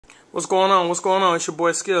What's going on? What's going on? It's your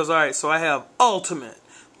boy Skills. Alright, so I have Ultimate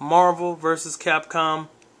Marvel vs. Capcom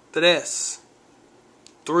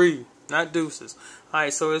 3, not deuces.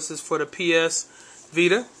 Alright, so this is for the PS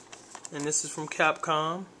Vita, and this is from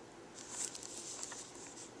Capcom.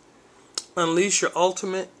 Unleash your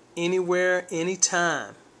ultimate anywhere,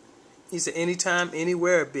 anytime. He said anytime,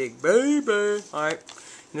 anywhere, big baby. Alright,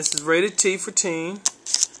 and this is rated T for teen. And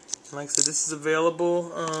like I said, this is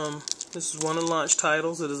available. This is one of the launch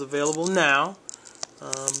titles. It is available now.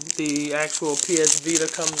 The actual PS Vita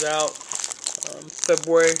comes out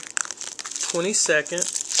February 22nd.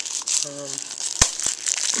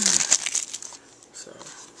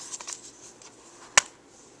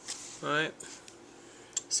 Alright.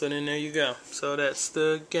 So then there you go. So that's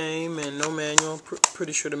the game, and no manual.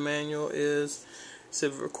 Pretty sure the manual is, it's a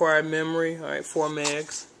required memory. Alright, 4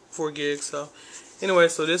 gigs. So anyway,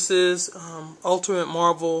 so this is Ultimate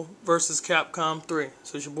Marvel vs. Capcom 3.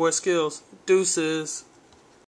 So it's your boy Skills. Deuces.